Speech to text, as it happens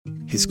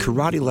his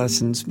karate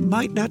lessons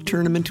might not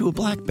turn him into a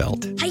black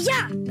belt.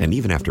 Hi-ya! And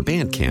even after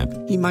band camp,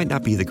 he might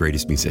not be the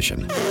greatest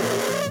musician.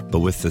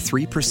 But with the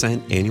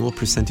 3% annual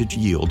percentage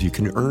yield you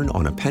can earn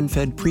on a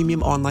PenFed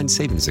premium online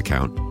savings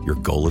account, your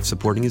goal of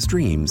supporting his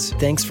dreams...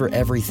 Thanks for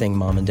everything,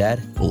 Mom and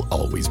Dad. ...will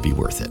always be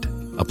worth it.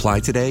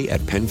 Apply today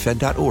at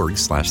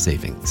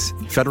PenFed.org/savings.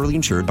 Federally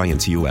insured by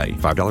NCUA.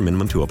 $5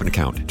 minimum to open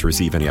account. To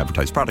receive any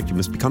advertised product, you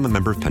must become a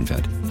member of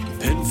PenFed.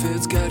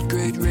 PenFed's got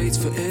great rates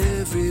for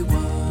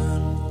everyone.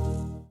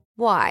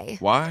 Why?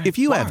 Why? If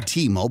you have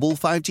T-Mobile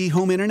 5G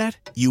home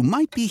internet, you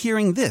might be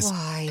hearing this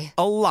Why?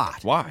 a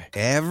lot. Why?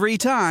 Every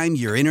time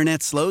your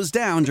internet slows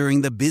down during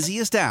the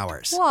busiest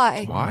hours.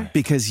 Why? Why?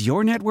 Because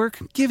your network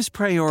gives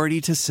priority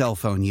to cell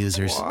phone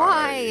users.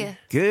 Why?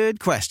 Good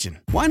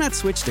question. Why not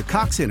switch to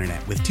Cox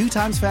Internet with 2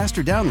 times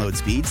faster download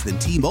speeds than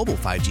T-Mobile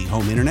 5G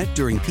home internet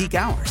during peak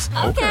hours?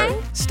 Okay.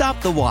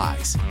 Stop the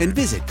whys and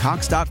visit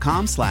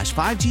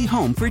cox.com/5G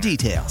home for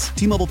details.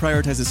 T-Mobile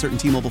prioritizes certain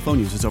T-Mobile phone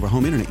users over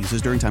home internet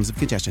users during times of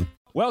congestion.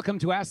 Welcome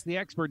to Ask the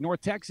Expert,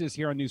 North Texas,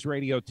 here on News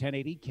Radio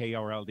 1080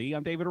 KRLD.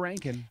 I'm David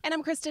Rankin. And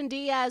I'm Kristen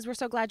Diaz. We're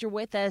so glad you're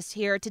with us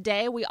here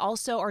today. We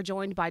also are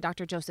joined by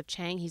Dr. Joseph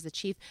Chang. He's the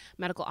Chief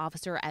Medical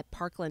Officer at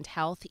Parkland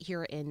Health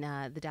here in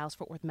the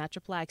Dallas-Fort Worth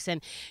Metroplex.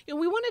 And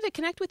we wanted to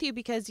connect with you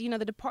because,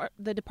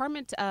 the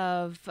Department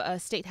of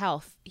State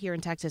Health here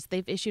in Texas,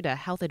 they've issued a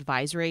health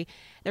advisory.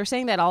 They're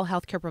saying that all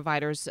healthcare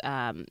providers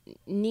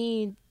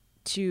need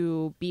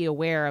to be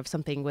aware of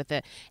something with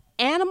it.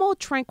 Animal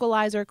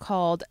tranquilizer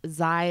called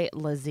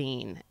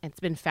xylazine. It's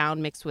been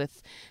found mixed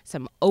with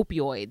some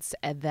opioids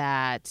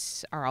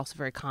that are also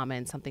very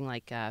common, something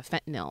like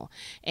fentanyl.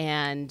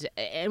 And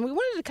we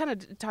wanted to kind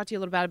of talk to you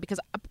a little about it because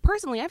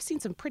personally, I've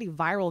seen some pretty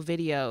viral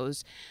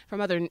videos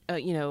from other,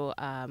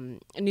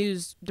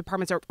 news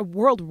departments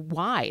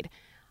worldwide.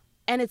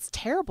 And it's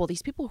terrible.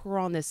 These people who are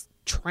on this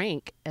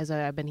tranq, as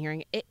I've been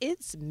hearing,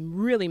 it's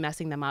really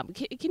messing them up.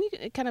 Can you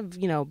kind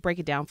of, break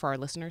it down for our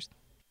listeners?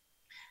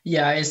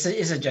 Yeah, it's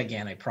a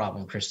gigantic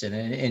problem, Kristen.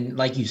 And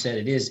like you said,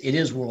 it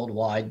is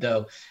worldwide,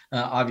 though,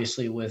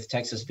 obviously with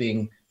Texas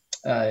being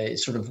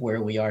sort of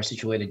where we are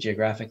situated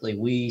geographically,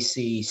 we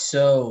see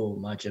so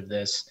much of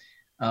this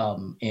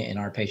in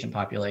our patient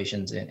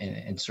populations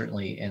and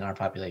certainly in our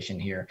population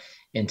here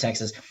in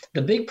Texas.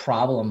 The big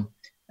problem,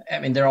 I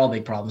mean, they're all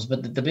big problems,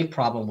 but the big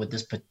problem with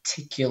this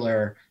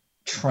particular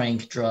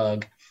tranq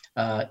drug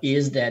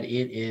is that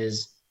it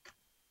is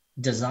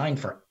designed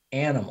for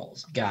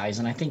animals, guys.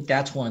 And I think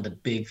that's one of the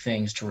big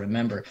things to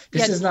remember.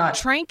 This is not...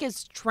 Tranq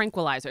is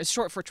tranquilizer. It's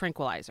short for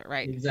tranquilizer,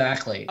 right?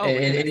 Exactly. Oh,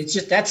 and it's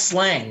just, that's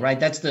slang, right?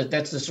 That's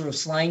the sort of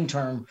slang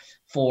term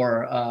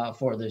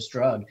for this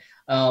drug.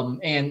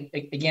 And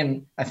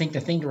again, I think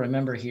the thing to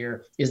remember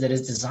here is that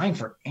it's designed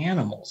for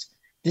animals.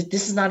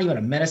 This is not even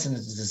a medicine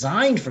that's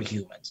designed for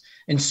humans.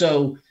 And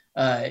so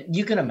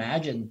you can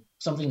imagine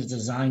something that's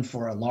designed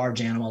for a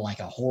large animal like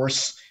a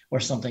horse or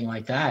something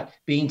like that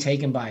being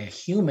taken by a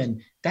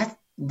human.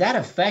 That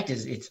effect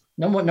is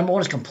number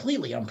one is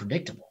completely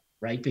unpredictable,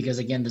 right? Because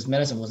again, this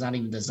medicine was not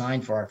even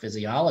designed for our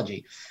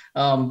physiology.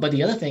 But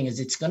the other thing is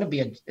it's going to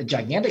be a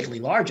gigantically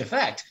large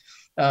effect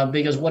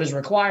because what is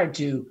required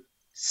to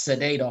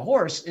sedate a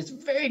horse is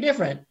very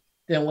different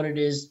than what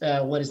is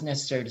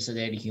necessary to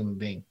sedate a human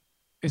being.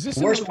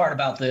 The worst part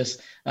about this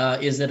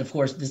is that, of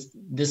course,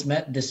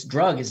 this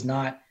drug is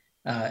not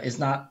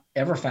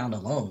ever found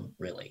alone,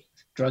 really.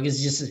 Drug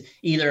is just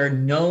either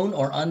known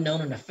or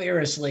unknown and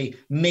nefariously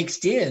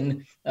mixed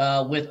in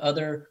with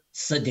other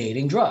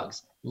sedating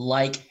drugs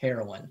like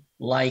heroin,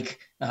 like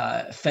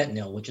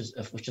fentanyl, which is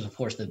of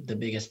course the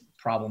biggest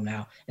problem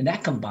now. And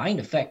that combined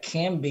effect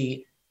can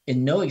be,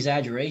 in no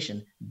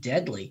exaggeration,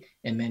 deadly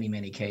in many,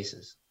 many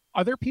cases.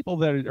 Are there people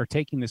that are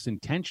taking this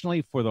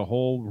intentionally for the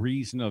whole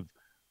reason of,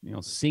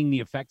 seeing the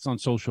effects on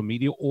social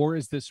media, or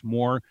is this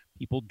more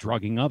people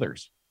drugging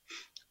others?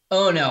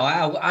 Oh, no,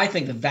 I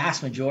think the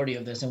vast majority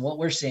of this and what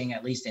we're seeing,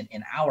 at least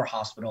in our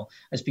hospital,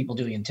 is people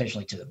doing it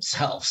intentionally to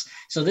themselves.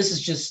 So this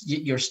is just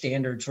your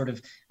standard sort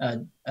of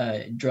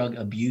drug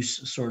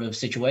abuse sort of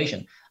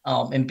situation.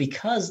 And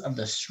because of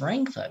the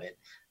strength of it,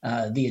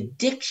 the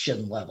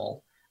addiction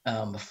level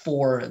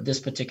for this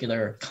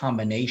particular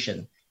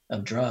combination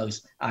of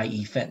drugs,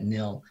 i.e.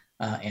 fentanyl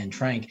and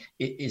tranq,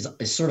 is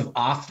sort of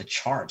off the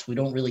charts. We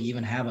don't really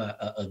even have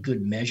a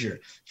good measure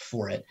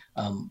for it.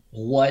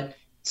 What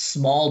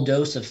small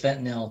dose of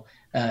fentanyl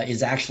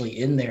is actually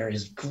in there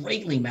is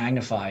greatly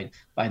magnified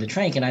by the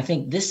tranq. And I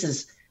think this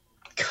is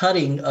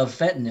cutting of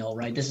fentanyl,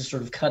 right? This is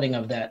sort of cutting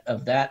of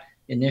that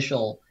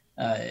initial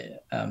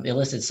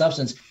illicit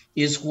substance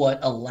is what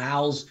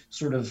allows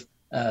sort of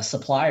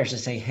suppliers to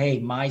say, hey,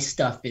 my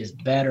stuff is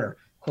better,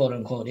 quote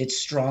unquote, it's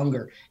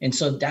stronger. And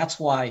so that's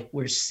why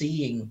we're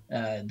seeing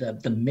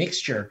the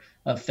mixture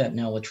of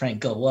fentanyl with tranq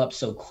go up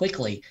so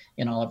quickly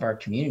in all of our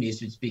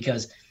communities. It's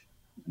because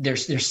they're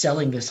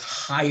selling this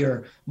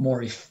higher,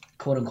 more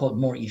quote unquote,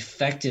 more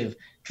effective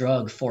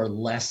drug for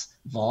less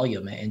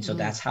volume. And so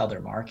that's how they're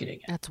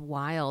marketing it. That's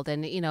wild.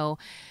 And,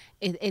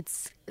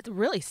 it's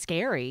really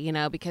scary,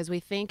 because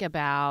we think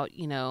about,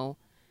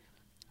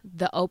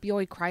 the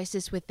opioid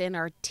crisis within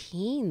our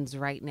teens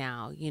right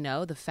now,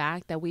 the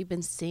fact that we've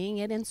been seeing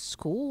it in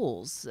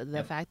schools,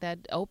 the fact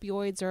that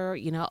opioids are,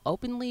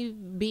 openly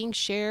being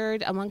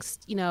shared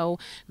amongst,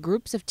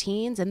 groups of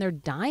teens, and they're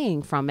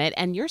dying from it.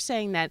 And you're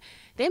saying that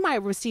they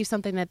might receive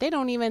something that they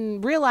don't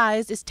even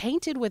realize is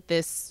tainted with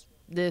this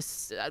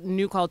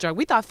new called drug.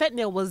 We thought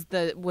fentanyl was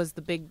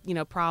the big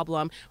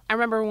problem. I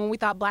remember when we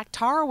thought black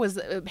tar was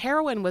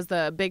heroin was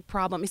the big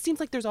problem. It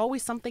seems like there's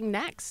always something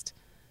next.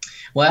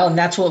 Well, and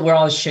that's what we're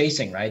always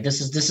chasing, right?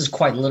 This is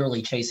quite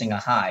literally chasing a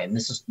high, and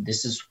this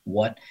is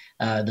what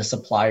the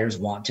suppliers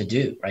want to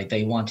do, right?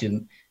 They want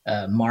to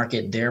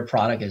market their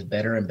product as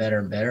better and better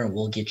and better, and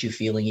we'll get you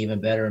feeling even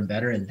better and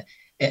better,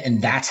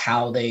 and that's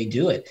how they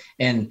do it.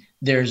 And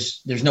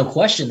there's no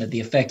question that the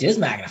effect is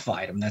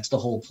magnified. I mean, that's the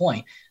whole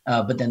point.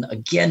 But then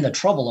again, the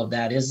trouble of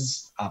that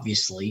is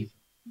obviously.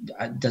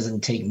 It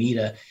doesn't take me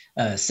to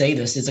say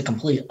this. It's a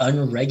complete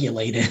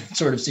unregulated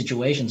sort of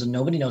situation. So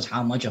nobody knows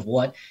how much of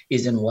what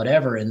is in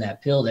whatever in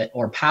that pill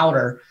or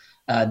powder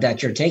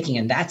that you're taking.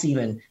 And that's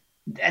an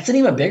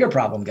even bigger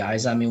problem,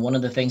 guys. I mean, one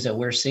of the things that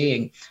we're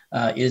seeing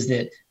is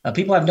that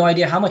people have no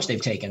idea how much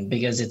they've taken,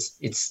 because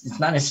it's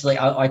not necessarily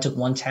I took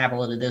one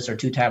tablet of this or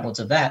 2 tablets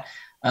of that,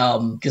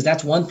 because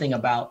that's one thing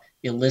about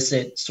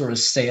illicit sort of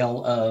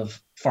sale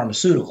of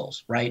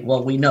pharmaceuticals, right?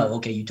 Well, we know,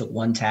 okay, you took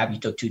 1 tab, you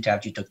took 2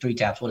 tabs, you took 3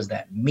 tabs. What does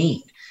that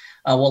mean?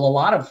 Well, a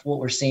lot of what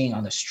we're seeing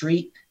on the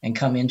street and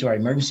come into our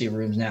emergency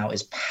rooms now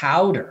is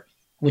powder,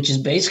 which is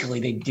basically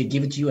they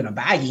give it to you in a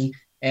baggie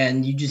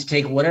and you just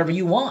take whatever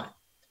you want,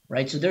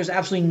 right? So there's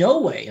absolutely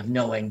no way of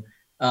knowing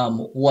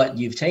what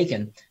you've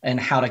taken and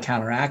how to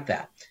counteract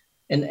that.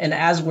 And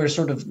as we're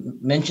sort of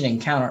mentioning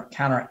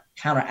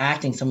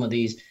counteracting some of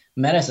these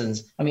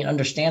medicines, I mean,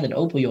 understand that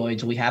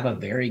opioids, we have a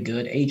very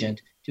good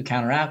agent to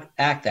counteract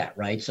that,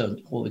 right? So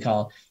what we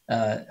call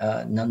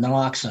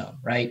naloxone,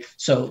 right?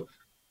 So,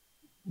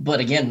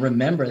 but again,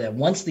 remember that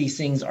once these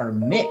things are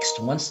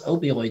mixed, once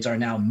opioids are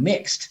now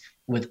mixed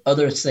with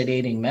other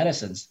sedating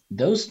medicines,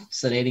 those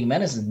sedating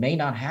medicines may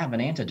not have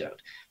an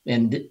antidote.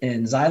 And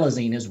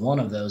xylazine is one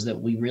of those that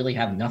we really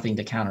have nothing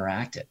to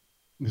counteract it.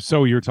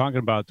 So you're talking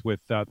about with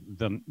the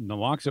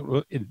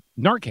naloxone,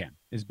 Narcan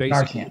is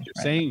basically what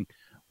you're saying.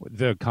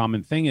 The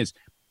common thing is,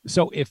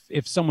 so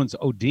if someone's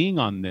ODing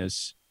on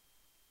this,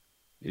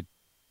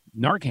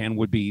 Narcan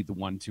would be the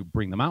one to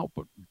bring them out.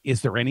 But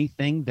is there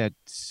anything that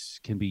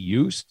can be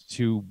used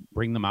to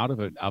bring them out of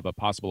a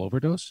possible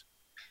overdose?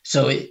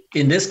 So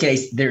in this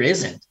case, there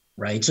isn't,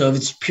 right? So if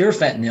it's pure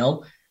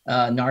fentanyl,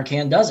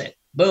 Narcan does it.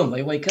 Boom,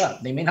 they wake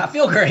up. They may not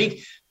feel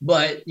great,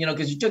 but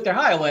because you took their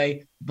high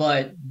away,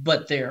 but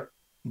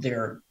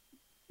they're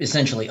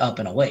essentially up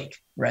and awake,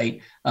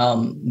 right?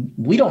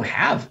 We don't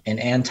have an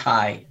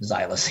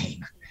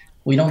anti-xylazine.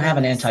 We don't have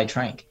an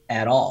anti-tranq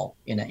at all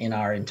in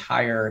our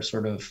entire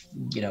sort of,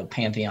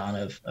 pantheon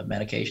of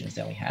medications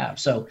that we have.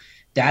 So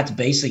that's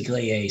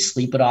basically a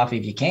sleep it off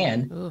if you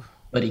can. Ooh.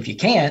 But if you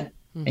can't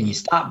and you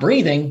stop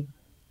breathing,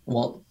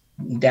 well,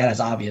 that has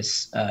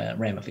obvious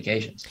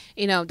ramifications.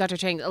 Dr.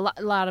 Chang, a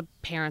lot of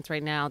parents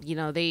right now,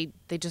 they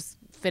just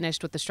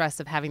finished with the stress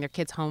of having their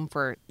kids home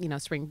for,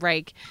 spring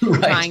break,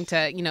 right. Trying to,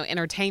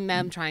 entertain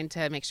them, trying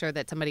to make sure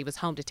that somebody was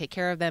home to take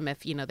care of them if,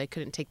 they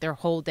couldn't take their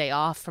whole day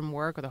off from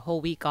work or the whole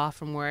week off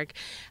from work.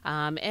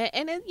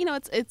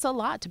 It's a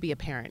lot to be a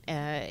parent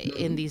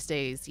in these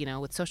days,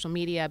 with social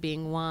media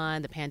being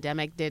one, the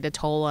pandemic did a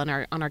toll on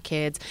our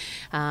kids.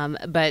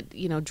 But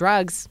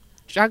drugs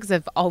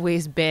have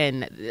always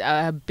been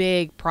a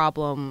big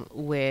problem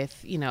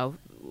with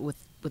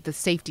the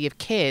safety of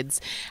kids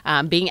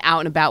being out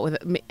and about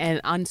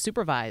and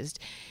unsupervised.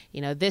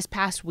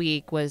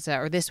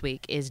 This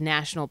week is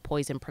National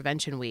Poison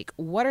Prevention Week.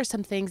 What are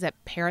some things that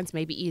parents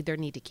maybe either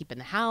need to keep in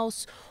the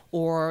house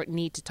or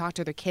need to talk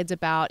to their kids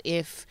about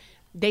if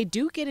they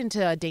do get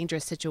into a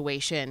dangerous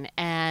situation?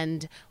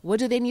 And what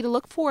do they need to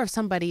look for if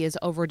somebody is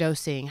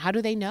overdosing? How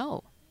do they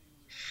know?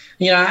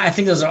 I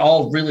think those are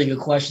all really good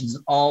questions,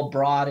 all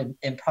broad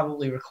and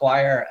probably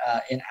require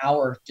an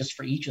hour just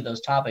for each of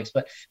those topics.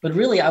 But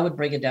really, I would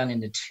break it down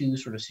into 2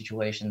 sort of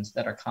situations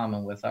that are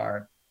common with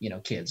our,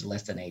 kids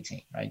less than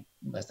 18, right?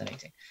 Less than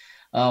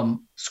 18.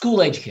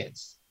 School age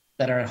kids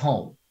that are at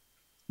home.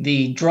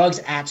 The drugs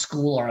at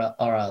school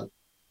are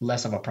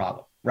less of a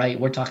problem, right?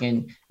 We're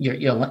talking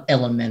your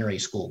elementary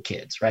school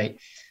kids, right?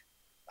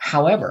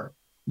 However,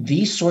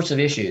 these sorts of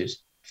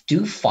issues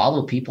do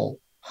follow people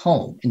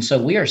home. And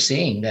so we are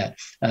seeing that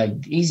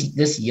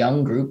this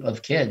young group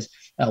of kids,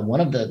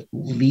 one of the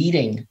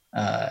leading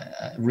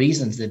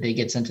reasons that they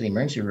get sent to the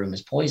emergency room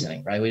is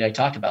poisoning, right? I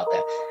talked about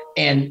that.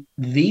 And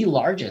the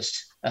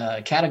largest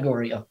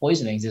category of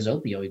poisonings is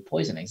opioid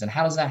poisonings. And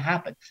how does that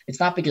happen?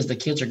 It's not because the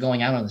kids are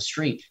going out on the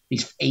street.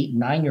 These 8,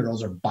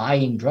 9-year-olds are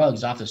buying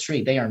drugs off the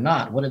street. They are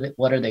not.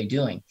 What are they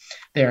doing?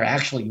 They're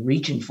actually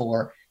reaching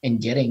for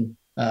and getting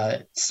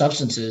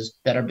substances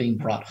that are being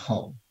brought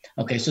home.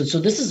 Okay, so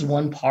this is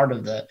one part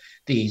of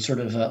the sort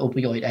of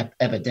opioid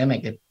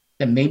epidemic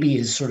that maybe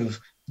is sort of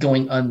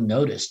going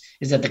unnoticed,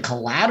 is that the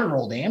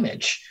collateral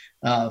damage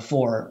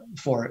for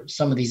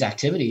some of these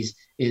activities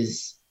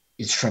is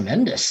is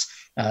tremendous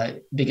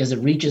because it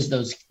reaches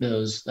those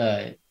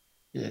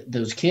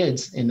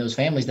kids in those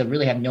families that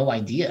really have no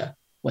idea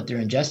what they're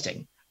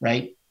ingesting,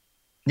 right?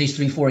 These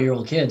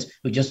 3-4-year-old kids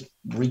who just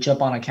reach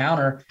up on a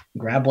counter,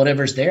 grab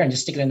whatever's there and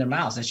just stick it in their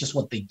mouths. That's just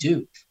what they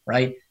do,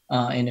 right?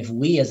 And if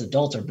we as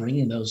adults are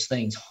bringing those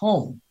things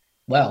home,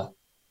 well,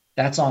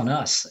 that's on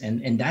us.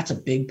 And that's a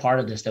big part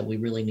of this that we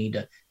really need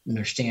to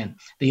understand.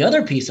 The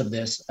other piece of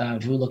this,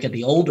 if we look at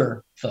the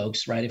older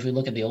folks, right? If we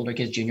look at the older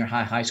kids, junior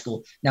high, high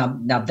school, now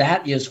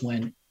that is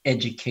when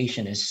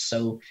education is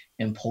so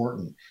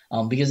important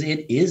because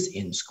it is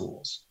in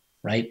schools,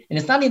 right? And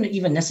it's not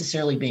even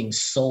necessarily being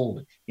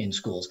sold in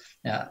schools.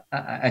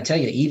 I tell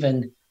you,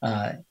 even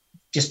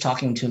just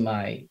talking to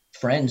my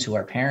friends who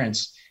are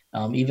parents,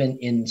 even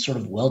in sort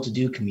of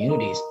well-to-do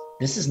communities,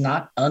 this is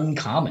not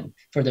uncommon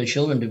for their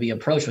children to be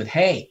approached with,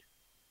 hey,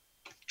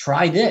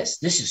 try this.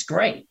 This is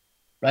great,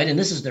 right? And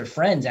this is their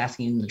friends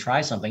asking them to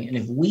try something. And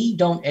if we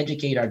don't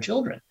educate our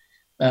children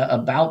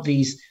about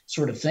these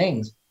sort of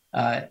things,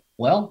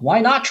 well,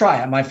 why not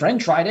try it? My friend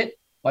tried it.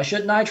 Why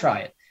shouldn't I try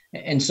it?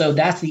 And so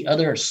that's the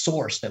other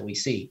source that we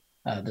see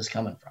this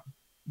coming from.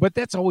 But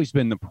that's always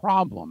been the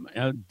problem,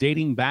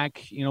 dating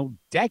back,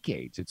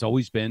 decades. It's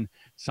always been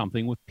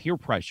something with peer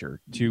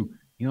pressure to,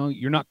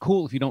 you're not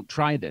cool if you don't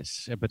try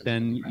this. But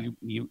then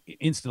you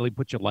instantly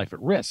put your life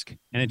at risk,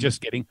 and it's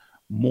just getting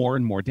more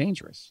and more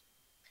dangerous.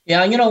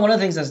 Yeah, one of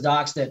the things as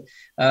docs that,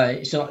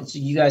 so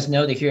you guys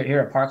know that here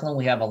at Parkland,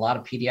 we have a lot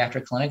of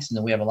pediatric clinics, and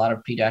then we have a lot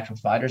of pediatric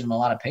providers and a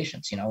lot of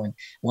patients, and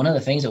one of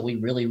the things that we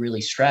really,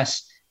 really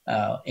stress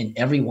in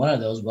every one of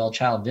those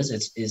well-child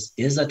visits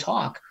is a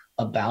talk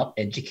about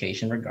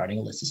education regarding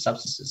illicit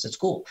substances at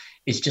school.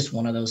 It's just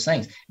one of those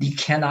things you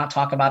cannot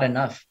talk about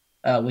enough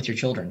with your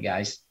children,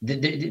 guys.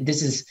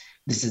 This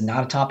is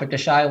not a topic to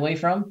shy away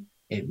from.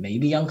 It may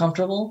be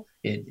uncomfortable.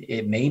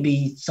 It may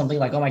be something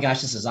like, oh my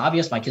gosh, this is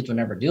obvious. My kids would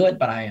never do it.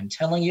 But I am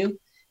telling you,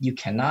 you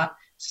cannot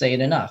say it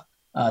enough.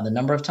 The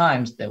number of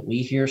times that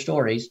we hear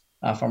stories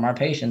from our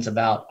patients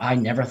about, I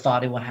never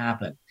thought it would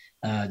happen.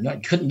 No,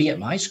 it couldn't be at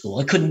my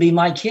school. It couldn't be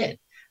my kid.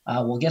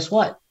 Well, guess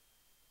what?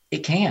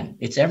 It can.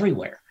 It's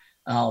everywhere.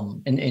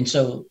 And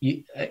so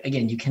you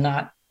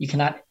cannot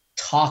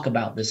talk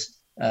about this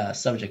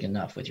subject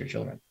enough with your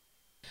children.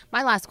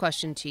 My last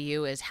question to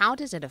you is, how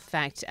does it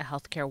affect a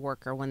healthcare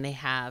worker when they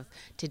have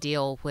to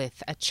deal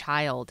with a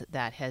child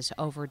that has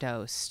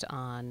overdosed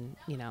on,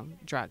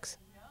 drugs?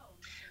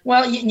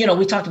 Well,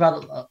 we talked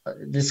about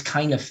this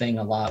kind of thing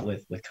a lot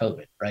with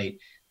COVID, right?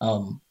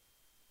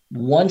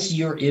 Once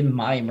you're in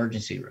my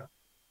emergency room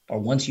or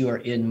once you are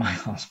in my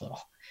hospital,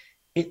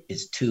 it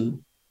is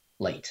too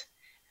late.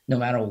 No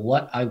matter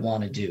what I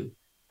want to do,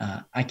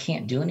 I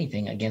can't do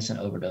anything against an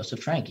overdose of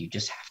tranq. You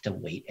just have to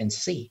wait and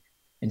see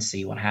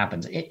what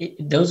happens.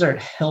 Those are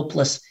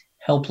helpless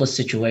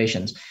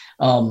situations.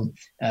 I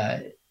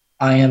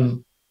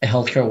am a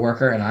healthcare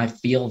worker, and I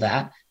feel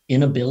that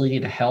inability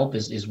to help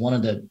is one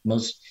of the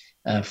most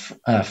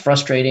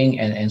frustrating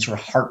and sort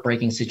of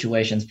heartbreaking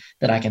situations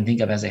that I can think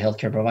of as a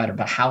healthcare provider.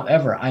 But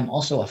however, I'm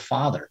also a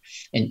father.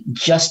 And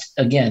just,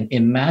 again,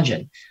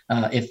 imagine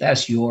if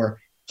that's your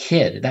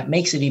kid. That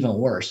makes it even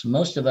worse.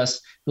 Most of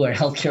us who are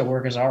healthcare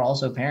workers are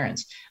also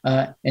parents.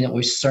 And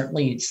we're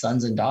certainly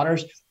sons and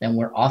daughters, and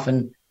we're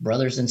often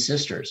brothers and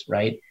sisters,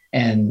 right?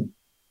 And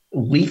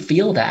we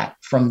feel that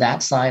from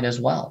that side as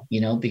well,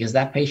 because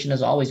that patient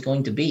is always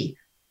going to be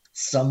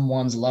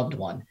someone's loved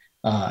one.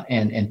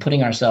 And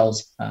putting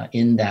ourselves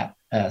in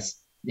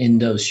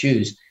those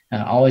shoes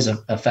always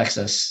affects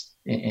us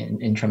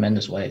in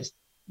tremendous ways.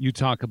 You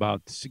talk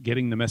about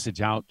getting the message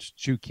out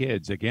to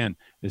kids. Again,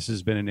 this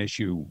has been an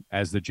issue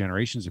as the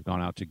generations have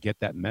gone out to get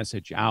that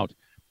message out.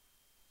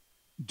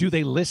 Do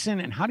they listen?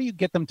 And how do you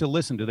get them to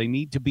listen? Do they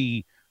need to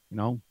be,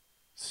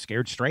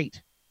 scared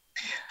straight?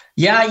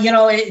 Yeah,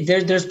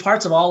 there's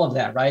parts of all of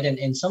that, right?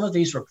 And some of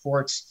these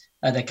reports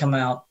that come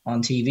out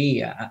on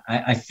TV,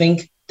 I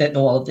think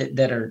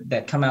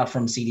that come out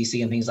from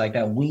CDC and things like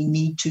that, we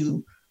need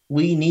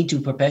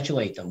to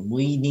perpetuate them.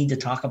 We need to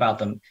talk about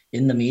them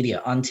in the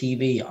media, on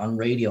TV, on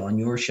radio, on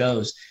your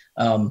shows.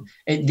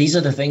 These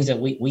are the things that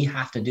we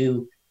have to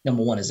do,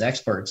 number one, as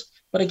experts,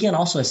 but again,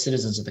 also as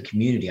citizens of the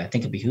community. I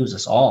think it behooves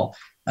us all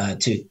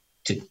to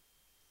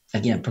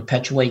again,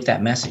 perpetuate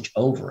that message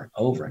over and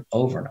over and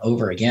over and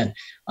over again.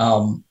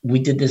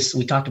 We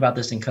talked about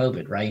this in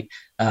COVID, right?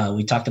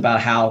 We talked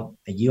about how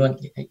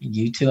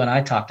you two and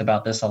I talked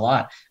about this a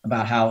lot,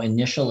 about how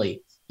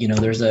initially,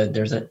 there's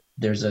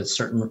a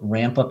certain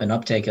ramp up and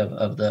uptake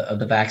of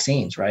the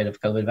vaccines, right?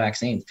 Of COVID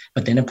vaccines,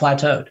 but then it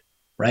plateaued,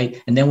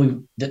 right? And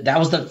then that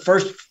was the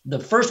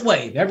first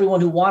wave. Everyone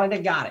who wanted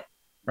it got it,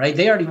 right?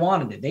 They already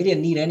wanted it. They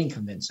didn't need any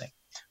convincing,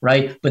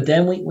 right? But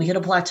then we hit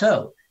a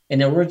plateau.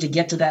 And in order to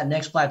get to that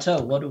next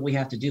plateau, what do we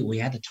have to do? We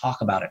had to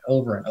talk about it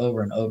over and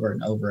over and over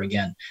and over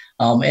again.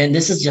 And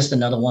this is just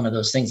another one of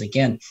those things.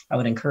 Again, I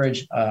would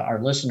encourage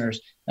our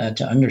listeners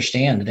to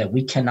understand that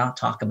we cannot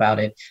talk about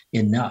it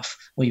enough.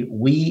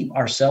 We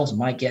ourselves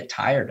might get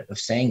tired of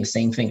saying the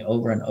same thing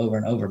over and over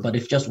and over, but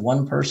if just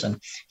one person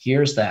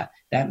hears that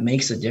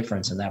makes a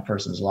difference in that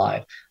person's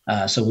life.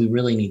 So we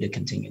really need to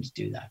continue to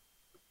do that.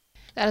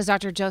 That is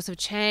Dr. Joseph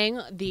Chang,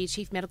 the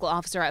Chief Medical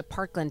Officer at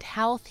Parkland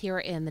Health here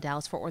in the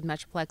Dallas-Fort Worth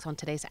Metroplex on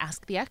today's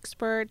Ask the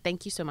Expert.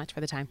 Thank you so much for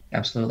the time.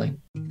 Absolutely.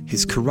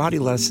 His karate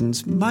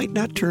lessons might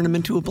not turn him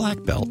into a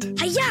black belt.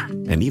 Hi-ya!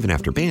 And even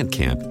after band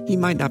camp, he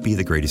might not be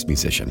the greatest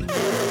musician.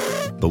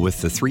 But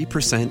with the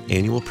 3%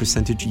 annual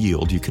percentage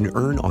yield you can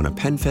earn on a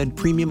PenFed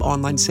premium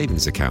online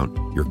savings account,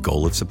 your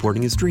goal of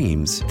supporting his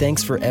dreams...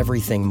 Thanks for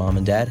everything, Mom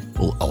and Dad.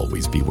 ...will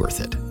always be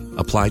worth it.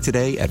 Apply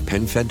today at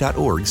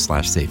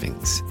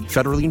PenFed.org/savings.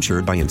 Federally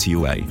insured by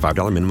NCUA.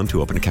 $5 minimum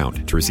to open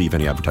account. To receive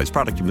any advertised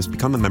product, you must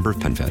become a member of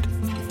PenFed.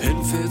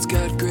 PenFed's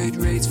got great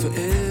rates for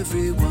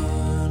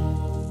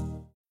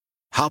everyone.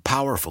 How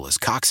powerful is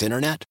Cox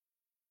Internet?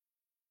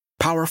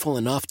 Powerful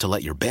enough to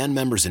let your band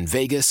members in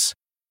Vegas,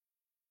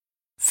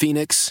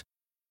 Phoenix,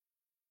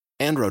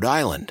 and Rhode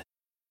Island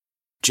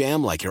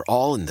jam like you're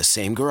all in the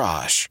same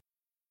garage.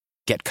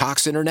 Get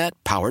Cox Internet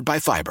powered by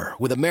fiber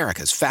with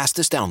America's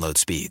fastest download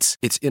speeds.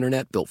 It's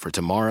internet built for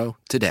tomorrow,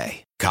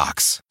 today.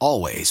 Cox,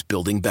 always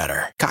building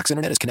better. Cox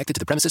Internet is connected to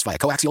the premises via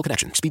coaxial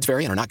connection. Speeds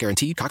vary and are not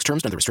guaranteed. Cox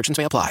terms and other restrictions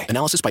may apply.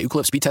 Analysis by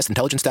Ookla Speed Test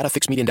Intelligence Data.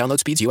 Fixed median download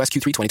speeds. US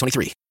Q3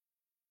 2023.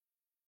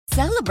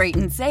 Celebrate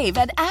and save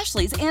at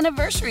Ashley's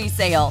Anniversary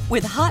Sale.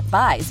 With Hot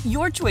Buys,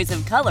 your choice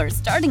of colors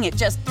starting at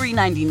just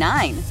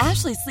 $3.99.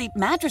 Ashley Sleep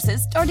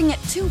mattresses starting at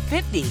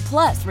 $2.50.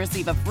 Plus,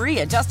 receive a free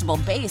adjustable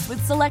base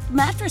with select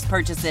mattress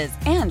purchases.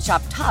 And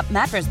shop top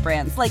mattress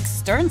brands like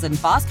Stearns &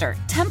 Foster,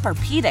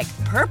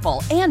 Tempur-Pedic,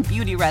 Purple, and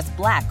Beautyrest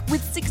Black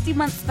with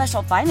 60-month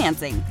special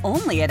financing.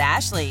 Only at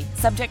Ashley.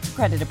 Subject to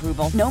credit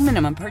approval. No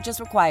minimum purchase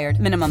required.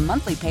 Minimum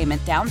monthly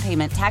payment, down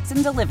payment, tax,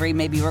 and delivery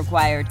may be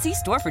required. See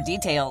store for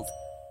details.